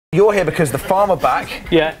You're here because the farm are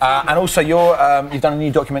back. Yeah. And also you've done a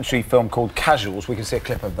new documentary film called Casuals. We can see a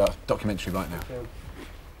clip of the documentary right now.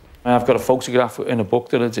 I've got a photograph in a book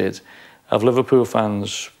that I did of Liverpool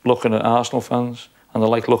fans looking at Arsenal fans, and they're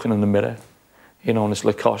like looking in the mirror. You know, and it's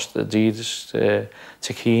Lacoste, Adidas,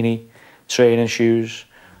 Tacchini, training shoes.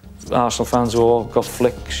 Arsenal fans all got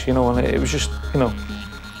flicks, you know, and it was just, you know,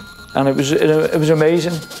 and it was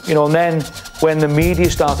amazing, you know. And then when the media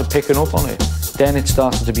started picking up on it, then it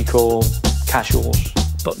started to be called Casuals.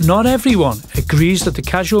 But not everyone agrees that the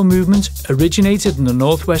casual movement originated in the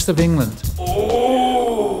northwest of England.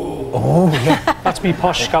 Oh, yeah. That's me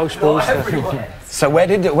posh Scouse poster. So where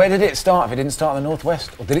did it start? If it didn't start in the northwest,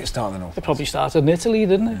 or did it start in the north? It probably started in Italy,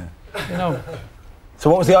 didn't it? Yeah. You know. So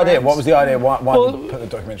what was the idea? Why did you put the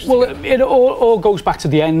documentary together? Well, it all goes back to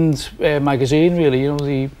the End magazine, really. You know,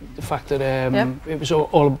 the fact that it was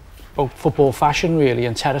all about football fashion, really,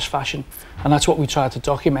 and terrace fashion, and that's what we tried to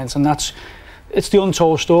document. And it's the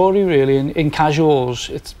untold story, really. In Casuals,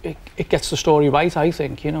 it gets the story right, I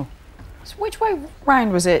think. You know. So which way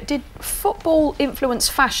round was it? Did football influence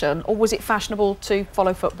fashion, or was it fashionable to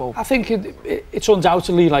follow football? I think it's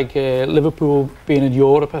undoubtedly like Liverpool being in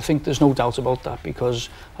Europe. I think there's no doubt about that, because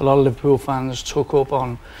a lot of Liverpool fans took up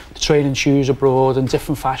on the training shoes abroad and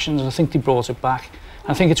different fashions, and I think they brought it back.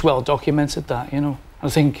 I think it's well documented that, you know. I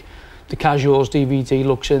think the Casuals DVD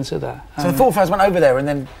looks into that. So the football fans went over there, and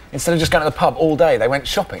then instead of just going to the pub all day, they went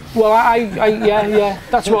shopping. Well, yeah,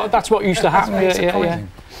 that's what used to happen. Yeah.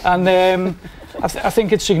 And I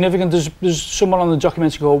think it's significant. There's someone on the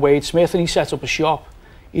documentary called Wade Smith, and he set up a shop.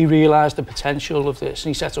 He realised the potential of this, and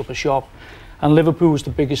he set up a shop. And Liverpool was the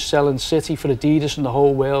biggest selling city for Adidas in the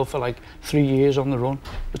whole world for like 3 years on the run,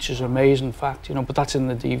 which is an amazing fact, you know. But that's in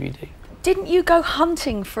the DVD. Didn't you go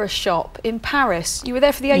hunting for a shop in Paris? You were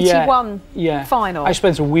there for the 81 final. I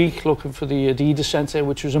spent a week looking for the Adidas Centre,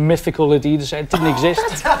 which was a mythical Adidas Centre. It didn't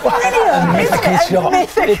exist. That's brilliant, isn't it? A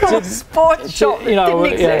mythical sports shop that didn't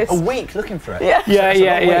exist. A week looking for it?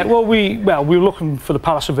 Yeah. Well, we were looking for the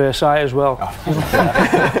Palace of Versailles as well.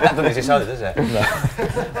 That doesn't exist either, does it? No.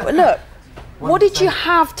 But look, what did you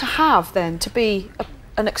have to have then to be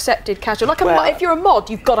an accepted casual? Like if you're a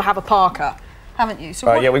mod, you've got to have a parka, haven't you?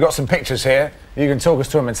 So yeah, we've got some pictures here. You can talk us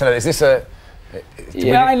to them and tell us, is this a...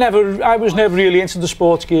 Yeah, I was never really into the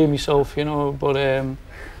sports game myself, you know, but...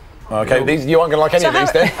 okay, you know, you aren't going to like any of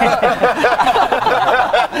these, then?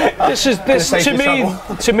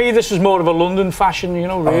 To me, this was more of a London fashion, you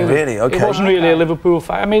know, really. Oh, really? Okay. It wasn't really a Liverpool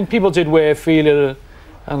fashion. I mean, people did wear Fila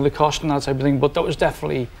and Lacoste and that type of thing, but that was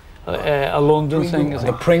definitely a London thing. Like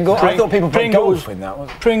a Pringle? I thought people played golf in that.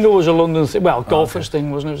 Pringle was a London thing. Well, golfers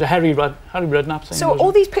thing, wasn't it? It was a Harry Redknapp thing. So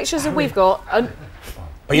all these pictures that we've got,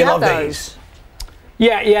 but you love these?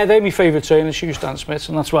 Yeah, they're my favourite training shoes, Stan Smith's,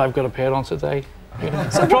 and that's why I've got a pair on today. You know.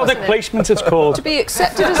 So product placement, it's called. To be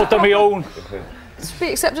accepted as To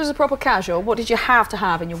be accepted as a proper casual, what did you have to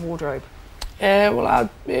have in your wardrobe? Well,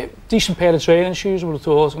 a decent pair of training shoes, I would have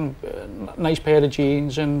thought, and a nice pair of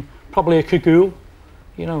jeans, and probably a cagoule.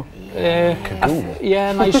 You know,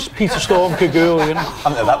 nice Peter Storm cagoule, you know. I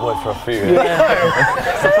haven't heard that word for a few years.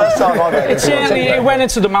 Yeah. It's the first time I've heard it. It went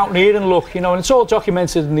into the mountaineering look, you know, and it's all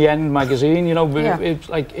documented in the End magazine, you know.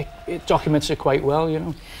 It documents it quite well, you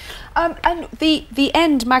know. And the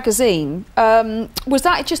End magazine, was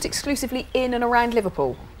that just exclusively in and around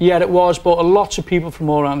Liverpool? Yeah, it was, but lots of people from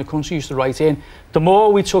all around the country used to write in. The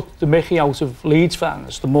more we took the mickey out of Leeds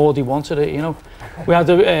fans, the more they wanted it, you know. We had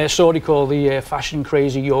a story called the Fashion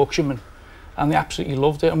Crazy Yorkshireman, and they absolutely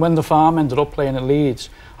loved it. And when the farm ended up playing at Leeds,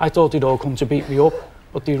 I thought they'd all come to beat me up,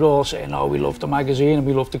 but they were all saying, oh, we love the magazine and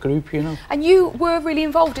we love the group, you know. And you were really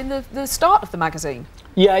involved in the start of the magazine?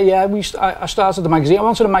 Yeah, I started the magazine. I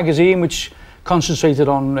wanted a magazine which concentrated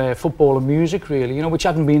on football and music, really, you know, which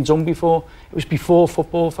hadn't been done before. It was before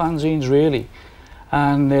football fanzines, really,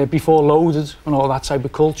 and before Loaded and all that type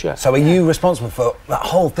of culture. So are you responsible for that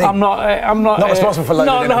whole thing? I'm not responsible for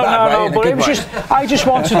Loaded in a bad way, but it was just, I just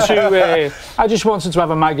wanted to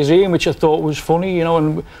have a magazine which I thought was funny, you know,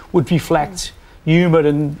 and would reflect humour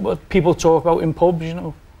and what people talk about in pubs, you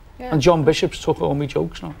know. Yeah. And John Bishop's took all my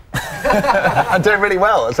jokes now. I'm doing really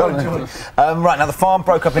well. Right, now the farm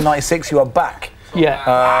broke up in '96. You are back.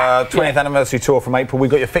 Yeah. 20th anniversary tour from April.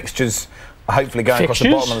 We've got your fixtures hopefully going across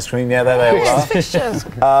the bottom of the screen. Yeah, there they all are. Fixtures.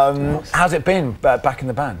 How's it been back in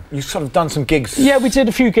the band? You've sort of done some gigs. Yeah, we did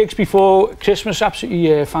a few gigs before Christmas.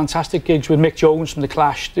 Absolutely fantastic gigs with Mick Jones from The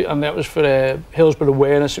Clash, and that was for Hillsborough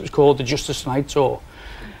Awareness. It was called the Justice Night Tour.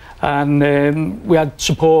 And we had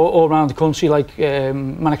support all around the country, like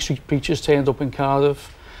Manic Street Preachers turned up in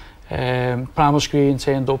Cardiff, Primal Screen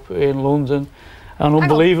turned up in London, and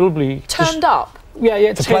unbelievably... Turned up?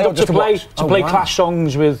 Yeah, To play or just to watch? To play wow. Clash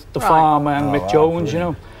songs with the Farmer and Mick Jones, you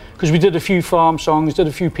know, because we did a few Farm songs, did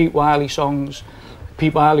a few Pete Wiley songs.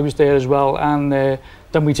 Pete Wiley was there as well, and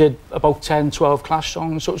then we did about 10, 12 Clash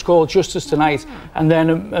songs. So it's called Justice Tonight. And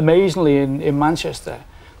then amazingly in Manchester,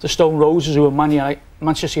 the Stone Roses, who are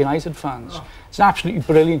Manchester United fans, it's an absolutely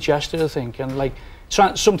brilliant gesture, I think, and like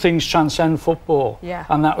some things transcend football,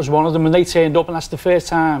 and that was one of them. And they turned up, and that's the first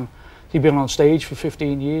time they've been on stage for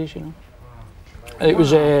 15 years, you know. It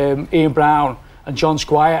was Ian Brown and John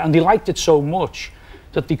Squire, and they liked it so much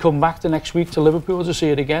that they come back the next week to Liverpool to see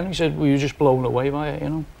it again. He said we were just blown away by it, you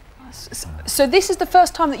know. So this is the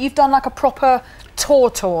first time that you've done like a proper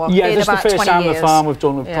tour yeah, in this is the about first 20 time years. the Farm we've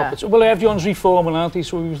done a proper tour. Well, everyone's reforming, aren't they?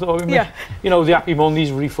 So we thought, you know, the Happy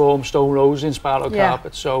Mondays reformed, Stone Roses in Sparrow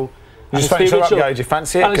Carpet, so... You just fancy it up, did you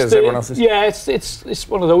fancy it? Because everyone else is... Yeah, it's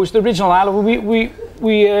one of those. The original island,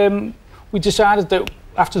 we decided that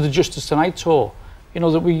after the Justice Tonight tour, you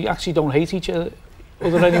know, that we actually don't hate each other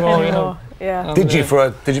anymore, you know. Yeah. And, did you for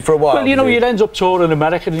a while? Well, you know, you'd end up touring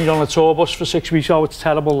America and you're on a tour bus for 6 weeks. Oh, it's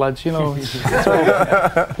terrible, lads, you know.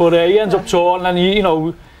 But you end up touring, and you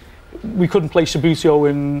know, we couldn't play Sabutio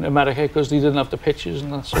in America because they didn't have the pitches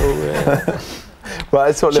and that. So, right,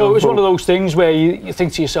 that's what so it was one of those things where you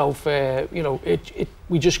think to yourself, you know,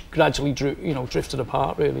 we just gradually drifted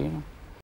apart, really, you know.